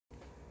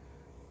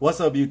What's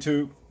up,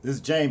 YouTube? This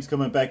is James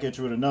coming back at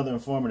you with another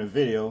informative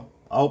video.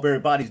 I hope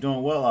everybody's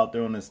doing well out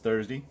there on this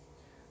Thursday.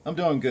 I'm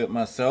doing good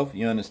myself,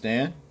 you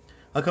understand.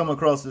 I come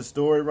across this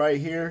story right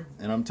here,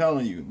 and I'm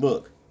telling you,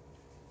 look,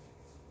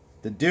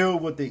 the deal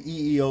with the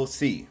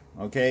EEOC,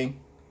 okay?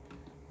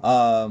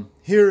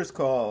 Here it's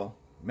called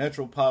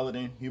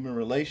Metropolitan Human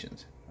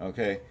Relations,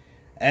 okay?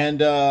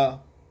 And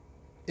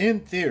in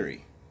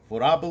theory,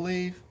 what I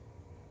believe,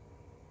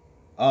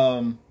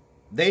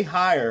 they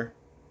hire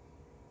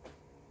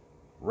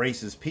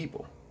racist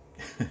people.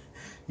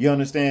 You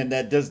understand?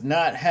 That does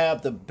not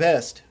have the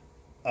best,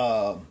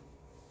 they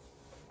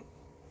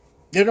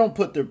don't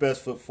put their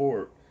best foot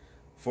forward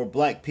for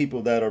black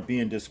people that are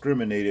being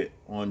discriminated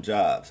on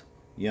jobs.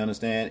 You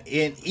understand?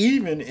 And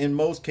even in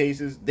most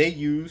cases, they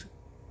use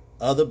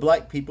other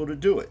black people to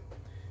do it.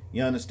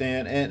 You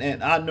understand?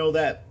 And I know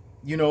that,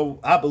 you know,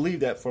 I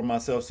believe that for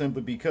myself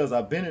simply because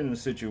I've been in a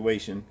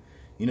situation,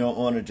 you know,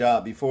 on a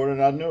job before,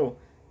 and I know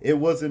it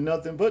wasn't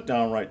nothing but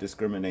downright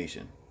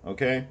discrimination.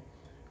 Okay?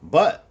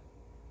 But,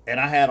 and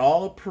I had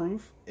all the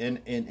proof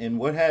and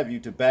what have you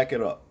to back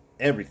it up.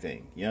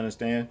 Everything. You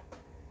understand?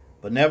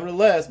 But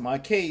nevertheless, my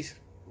case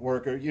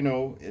worker, you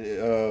know,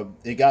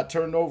 it got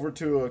turned over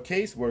to a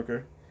case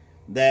worker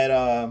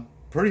that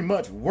pretty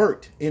much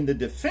worked in the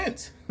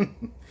defense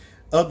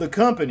of the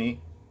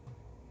company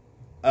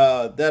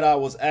that I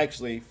was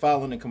actually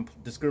filing a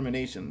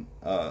discrimination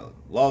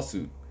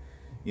lawsuit,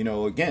 you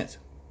know, against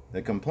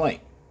the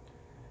complaint.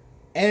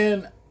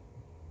 And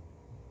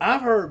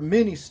I've heard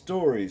many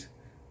stories,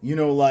 you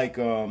know, like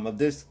of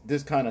this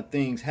kind of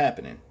things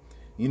happening,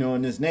 you know,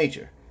 in this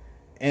nature.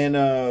 And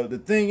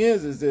the thing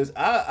is this,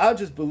 I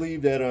just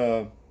believe that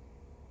a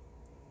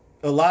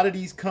lot of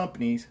these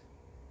companies,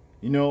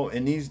 you know,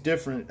 in these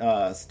different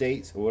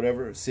states or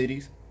whatever,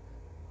 cities,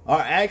 are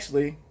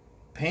actually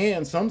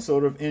paying some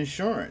sort of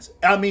insurance.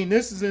 I mean,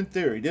 this is in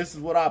theory. This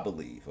is what I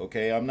believe,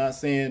 okay? I'm not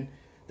saying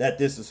that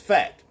this is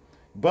fact,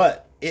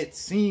 but it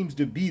seems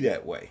to be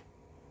that way.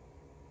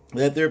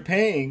 That they're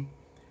paying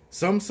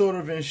some sort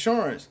of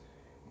insurance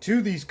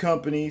to these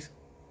companies,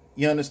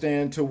 you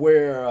understand, to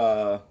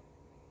where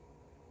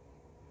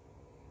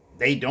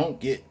they don't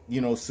get, you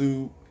know,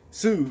 sued,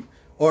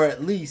 or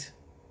at least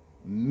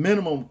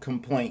minimum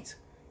complaints,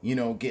 you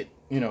know, get,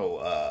 you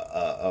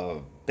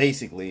know,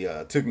 basically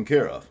taken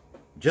care of.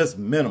 Just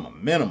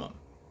minimum.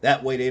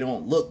 That way they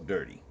don't look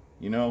dirty,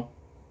 you know.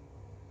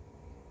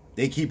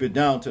 They keep it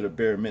down to the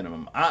bare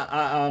minimum.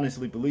 I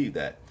honestly believe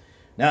that.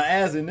 Now,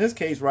 as in this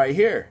case right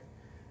here,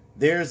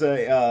 there's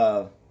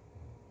a,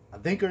 I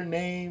think her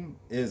name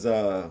is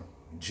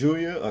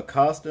Julia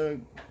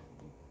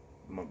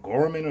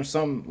Acosta-Grammon or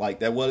something like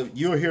that. Well,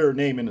 you'll hear her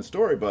name in the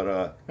story,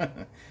 but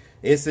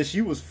it says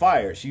she was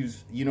fired. She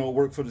was, you know,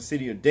 worked for the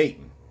city of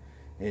Dayton,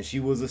 and she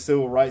was a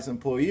civil rights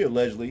employee,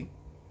 allegedly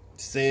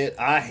said,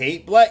 "I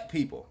hate black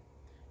people."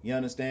 You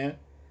understand?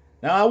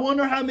 Now, I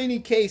wonder how many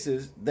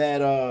cases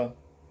that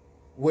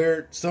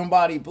where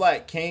somebody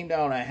black came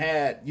down and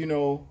had, you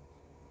know,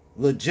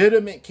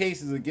 legitimate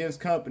cases against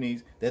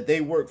companies that they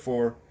work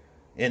for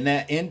in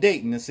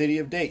Dayton, the city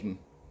of Dayton,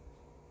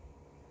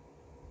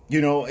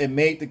 you know, and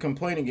made the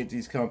complaint against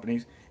these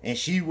companies, and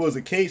she was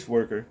a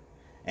caseworker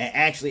and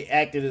actually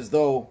acted as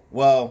though,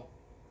 well,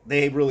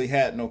 they really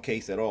had no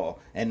case at all,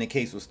 and the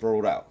case was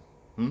thrown out.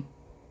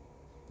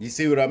 You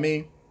see what I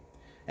mean?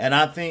 And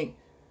I think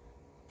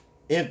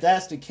if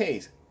that's the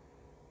case,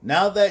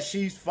 now that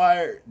she's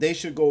fired, they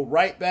should go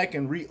right back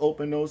and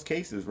reopen those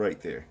cases right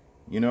there,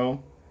 you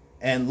know,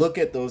 and look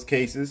at those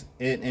cases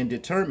and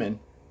determine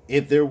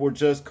if there were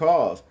just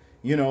cause,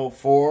 you know,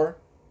 for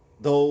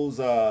those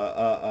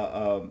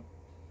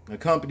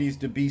companies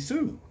to be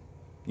sued,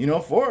 you know,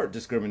 for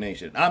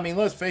discrimination. I mean,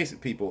 let's face it,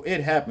 people,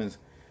 it happens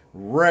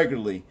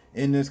regularly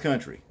in this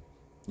country.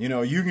 You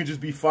know, you can just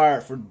be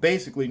fired for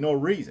basically no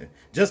reason.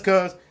 Just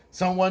because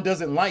someone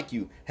doesn't like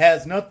you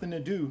has nothing to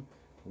do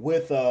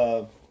with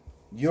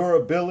your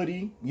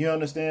ability, you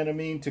understand what I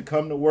mean, to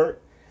come to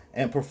work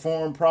and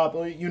perform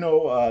properly, you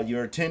know,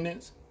 your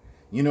attendance,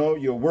 you know,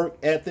 your work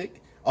ethic.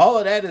 All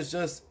of that is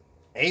just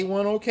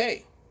A1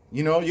 okay.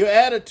 You know, your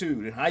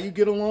attitude and how you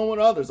get along with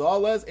others,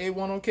 all that's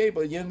A1 okay,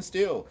 but yet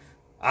still,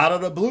 out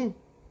of the blue,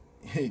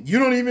 you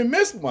don't even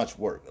miss much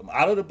work.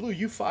 Out of the blue,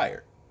 you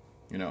fired.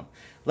 You know,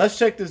 let's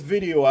check this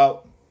video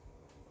out,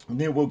 and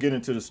then we'll get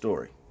into the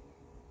story.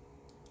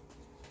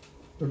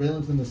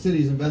 Surveillance in the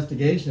city's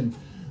investigation,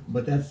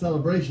 but that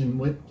celebration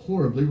went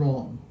horribly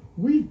wrong.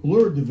 We've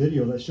blurred the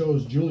video that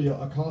shows Julia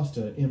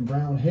Acosta in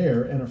brown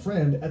hair and a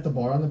friend at the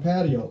bar on the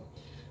patio.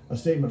 A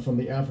statement from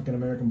the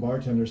African-American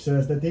bartender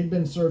says that they'd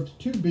been served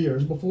 2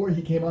 beers before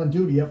he came on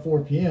duty at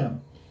 4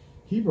 p.m.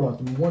 He brought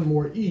them 1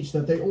 more each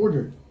that they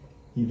ordered.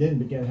 He then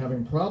began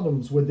having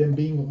problems with them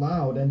being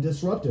loud and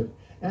disruptive,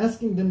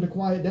 asking them to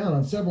quiet down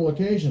on several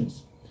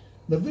occasions.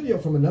 The video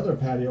from another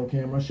patio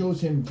camera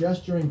shows him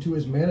gesturing to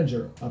his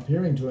manager,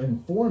 appearing to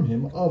inform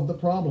him of the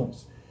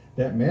problems.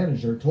 That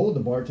manager told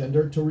the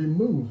bartender to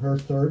remove her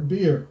 3rd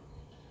beer.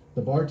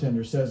 The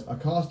bartender says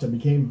Acosta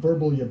became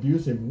verbally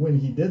abusive when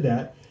he did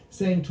that,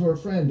 saying to her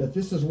friend that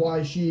this is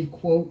why she,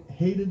 quote,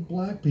 hated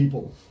black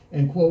people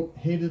and, quote,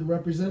 hated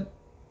represent.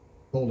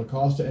 Told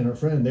Acosta and her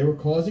friend they were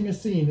causing a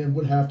scene and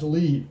would have to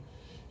leave.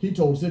 He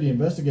told city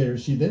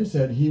investigators she then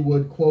said he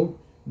would, quote,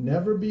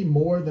 never be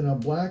more than a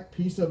black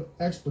piece of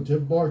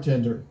expletive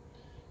bartender.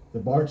 The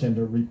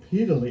bartender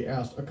repeatedly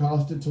asked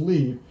Acosta to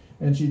leave,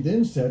 and she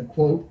then said,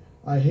 quote,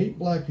 I hate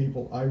black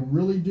people, I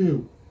really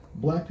do.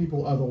 Black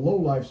people are the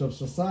lowlifes of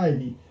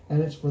society,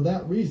 and it's for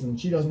that reason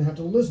she doesn't have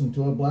to listen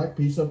to a black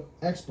piece of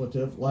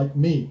expletive like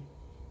me.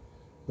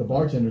 The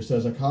bartender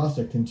says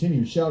Acosta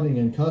continued shouting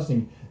and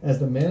cussing as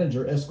the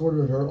manager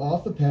escorted her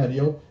off the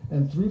patio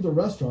and through the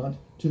restaurant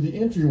to the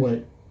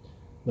entryway.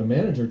 The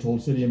manager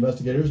told city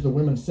investigators the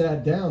women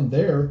sat down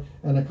there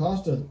and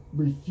Acosta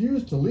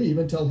refused to leave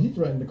until he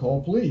threatened to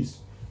call police.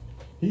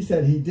 He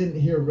said he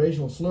didn't hear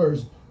racial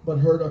slurs but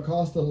heard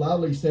Acosta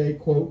loudly say,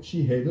 quote,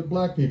 she hated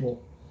black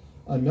people.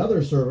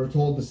 Another server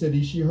told the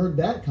city she heard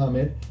that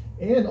comment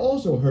and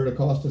also heard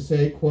Acosta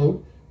say,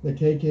 quote, the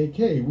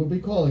KKK will be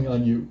calling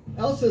on you.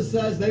 Elsa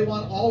says they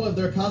want all of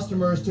their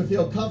customers to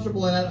feel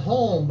comfortable and at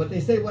home, but they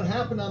say what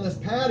happened on this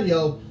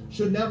patio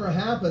should never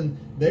happen.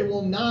 They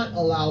will not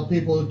allow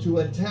people to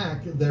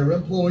attack their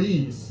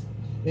employees.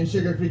 In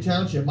Sugar Creek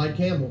Township, Mike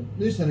Campbell,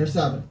 News Center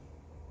 7.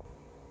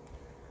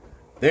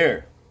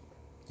 There.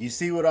 You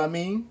see what I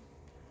mean?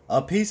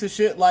 A piece of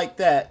shit like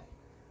that,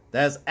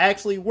 that's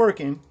actually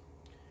working,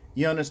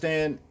 you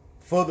understand,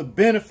 for the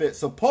benefit,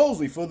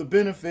 supposedly for the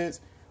benefits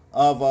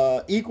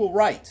of equal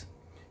rights,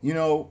 you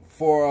know,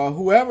 for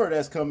whoever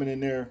that's coming in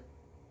there,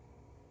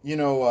 you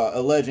know,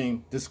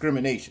 alleging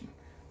discrimination.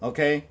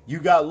 Okay, you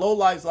got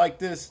lowlifes like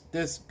this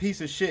piece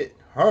of shit,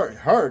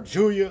 her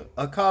Julia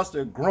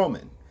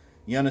Acosta-Grammon.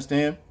 You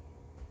understand?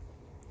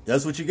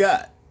 That's what you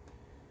got.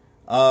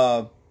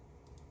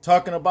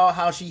 Talking about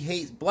how she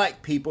hates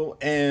black people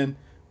and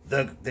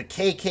the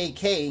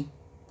KKK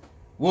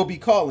will be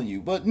calling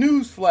you. But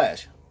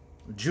newsflash,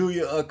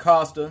 Julia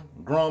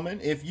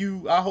Acosta-Grammon,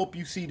 I hope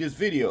you see this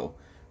video.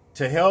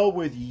 To hell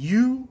with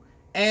you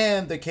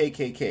and the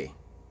KKK.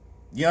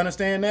 You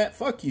understand that?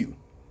 Fuck you.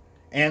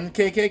 And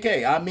the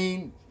KKK. I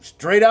mean,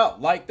 straight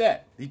out like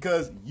that.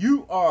 Because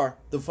you are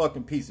the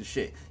fucking piece of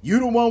shit. You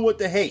the one with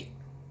the hate.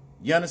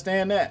 You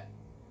understand that?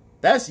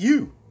 That's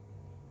you.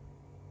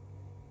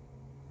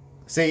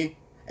 See?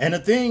 And the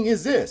thing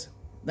is this.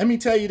 Let me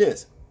tell you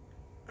this.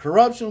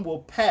 Corruption will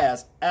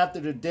pass after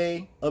the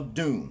day of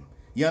doom.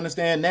 You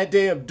understand? That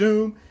day of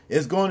doom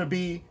is going to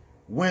be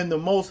when the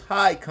Most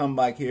High come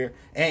back here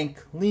and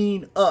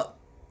clean up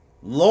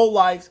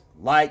lowlifes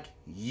like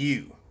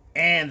you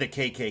and the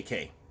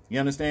KKK. You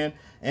understand?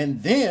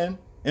 And then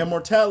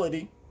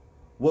immortality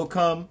will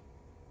come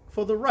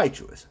for the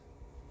righteous.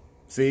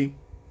 See?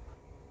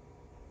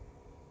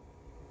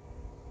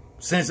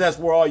 Since that's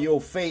where all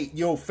your faith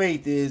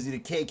is, the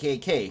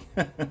KKK.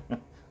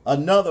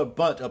 Another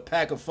a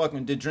pack of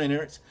fucking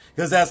degenerates.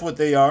 Because that's what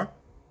they are.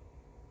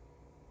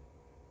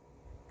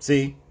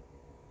 See?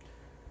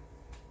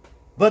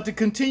 But to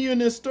continue in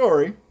this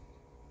story,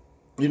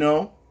 you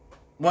know,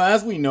 well,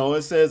 as we know,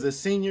 it says a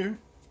senior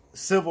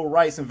civil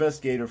rights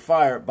investigator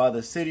fired by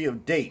the city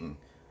of Dayton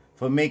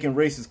for making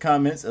racist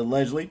comments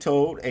allegedly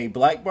told a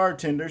black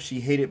bartender she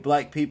hated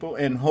black people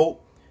and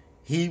hoped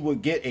he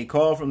would get a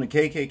call from the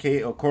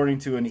KKK, according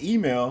to an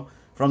email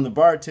from the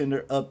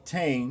bartender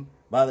obtained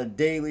by the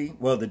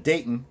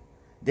Dayton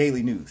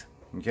Daily News.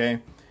 Okay?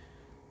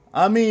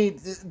 I mean,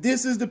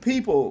 this is the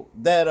people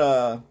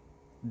that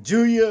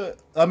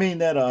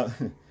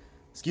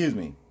excuse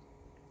me,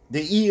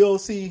 the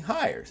EOC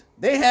hires.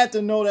 They had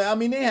to know that. I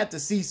mean, they had to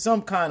see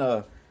some kind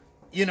of,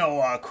 you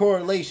know,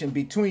 correlation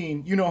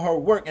between, you know, her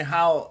work and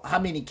how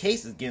many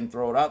cases getting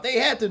thrown out. They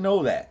had to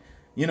know that.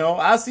 You know,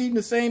 I seen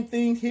the same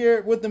thing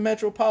here with the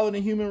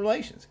Metropolitan Human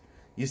Relations.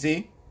 You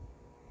see?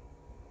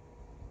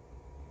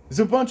 It's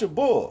a bunch of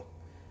bull.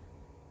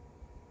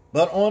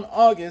 But on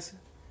August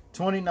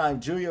 29th,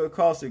 Julia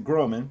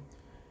Acosta-Grammon,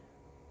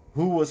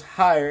 who was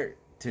hired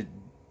to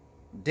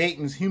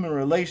Dayton's Human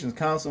Relations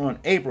Council in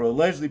April,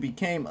 allegedly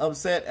became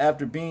upset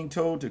after being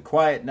told to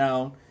quiet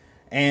down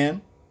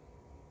and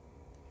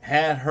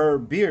had her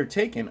beer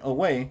taken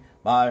away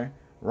by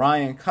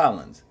Ryan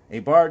Collins, a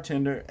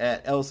bartender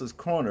at Elsa's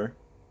Corner,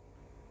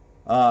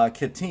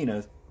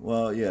 Katina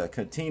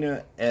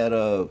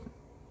at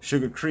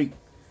Sugar Creek,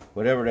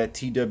 whatever that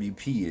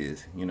TWP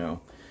is, you know.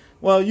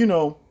 Well, you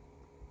know,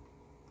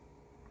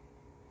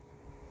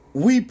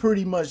 we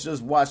pretty much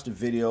just watched the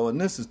video, and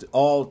this is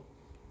all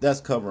that's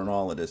covering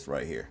all of this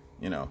right here,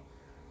 you know,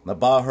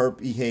 about her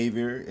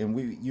behavior, and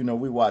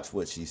we watched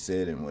what she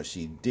said and what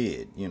she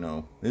did. You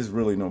know, there's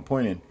really no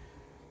point in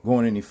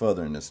going any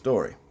further in the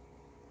story.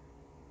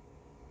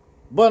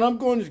 But I'm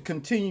going to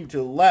continue to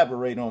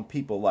elaborate on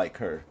people like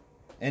her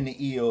and the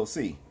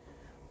EOC.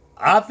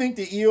 I think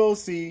the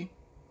EOC,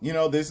 you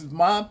know, this is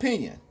my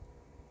opinion,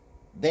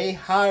 they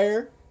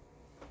hire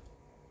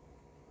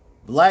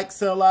black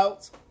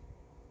sellouts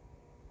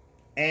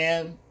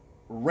and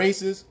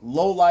racist,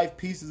 low-life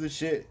pieces of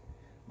shit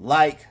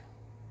like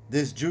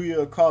this Julia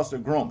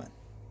Acosta-Grammon.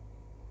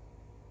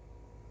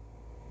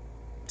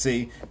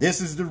 See,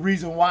 this is the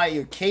reason why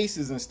your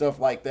cases and stuff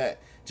like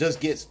that just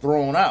gets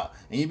thrown out.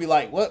 And you'd be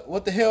like,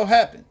 what the hell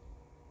happened?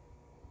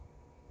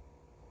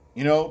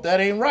 You know, that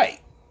ain't right.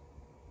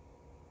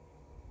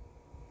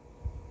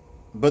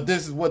 But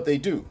this is what they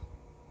do.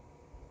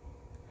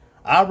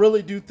 I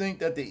really do think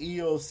that the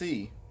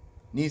EOC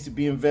needs to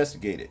be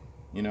investigated.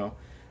 You know,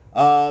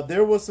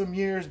 there was some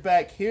years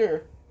back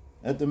here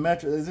at the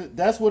Metro.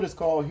 That's what it's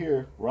called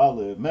here where I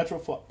live,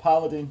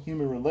 Metropolitan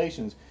Human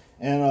Relations.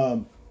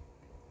 And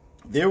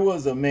there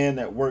was a man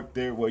that worked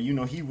there where, you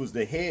know, he was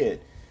the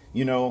head,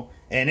 you know,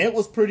 and it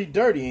was pretty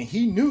dirty, and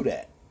he knew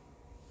that,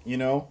 you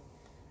know.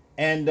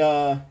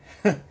 And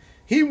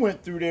he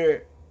went through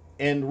there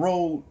and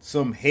rolled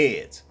some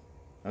heads.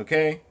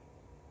 Okay,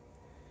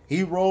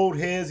 he rolled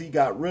heads. He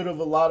got rid of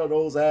a lot of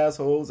those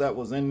assholes that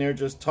was in there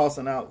just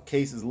tossing out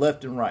cases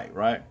left and right.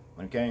 Right.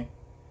 Okay.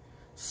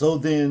 So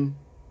then,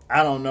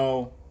 I don't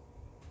know,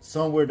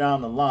 somewhere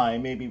down the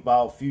line, maybe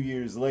about a few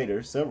years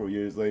later, several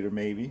years later,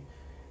 maybe,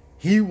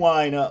 he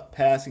wind up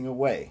passing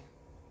away.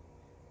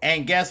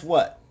 And guess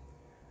what?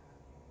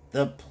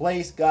 The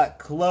place got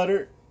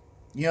cluttered,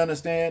 you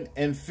understand,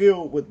 and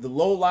filled with the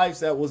lowlifes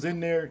that was in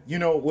there, you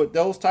know, with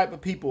those type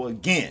of people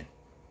again,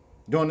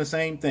 doing the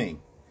same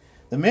thing.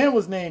 The man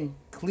was named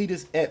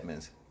Cletus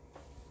Edmonds.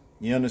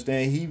 You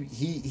understand?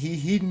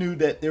 He knew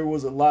that there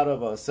was a lot of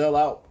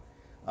sellout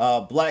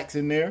blacks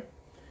in there.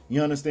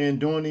 You understand,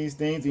 doing these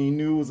things, and he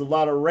knew it was a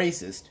lot of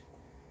racists,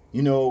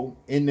 you know,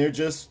 in there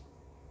just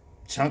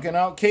chunking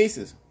out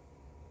cases,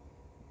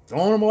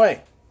 throwing them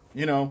away,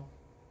 you know.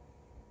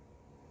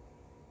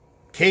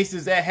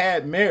 Cases that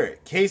had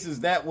merit,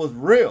 cases that was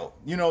real,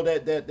 you know,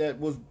 that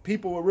was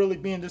people were really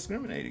being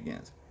discriminated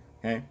against.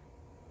 Okay,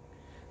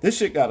 this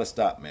shit gotta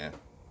stop, man.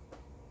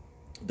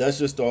 That's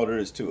just all there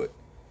is to it.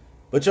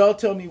 But y'all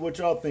tell me what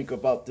y'all think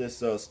about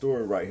this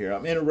story right here.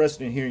 I'm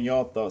interested in hearing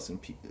y'all thoughts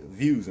and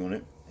views on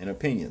it and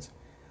opinions.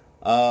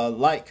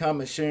 Like,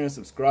 comment, share, and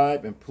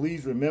subscribe. And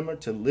please remember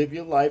to live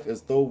your life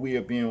as though we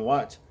are being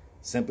watched,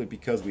 simply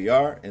because we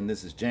are. And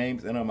this is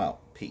James, and I'm out.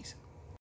 Peace.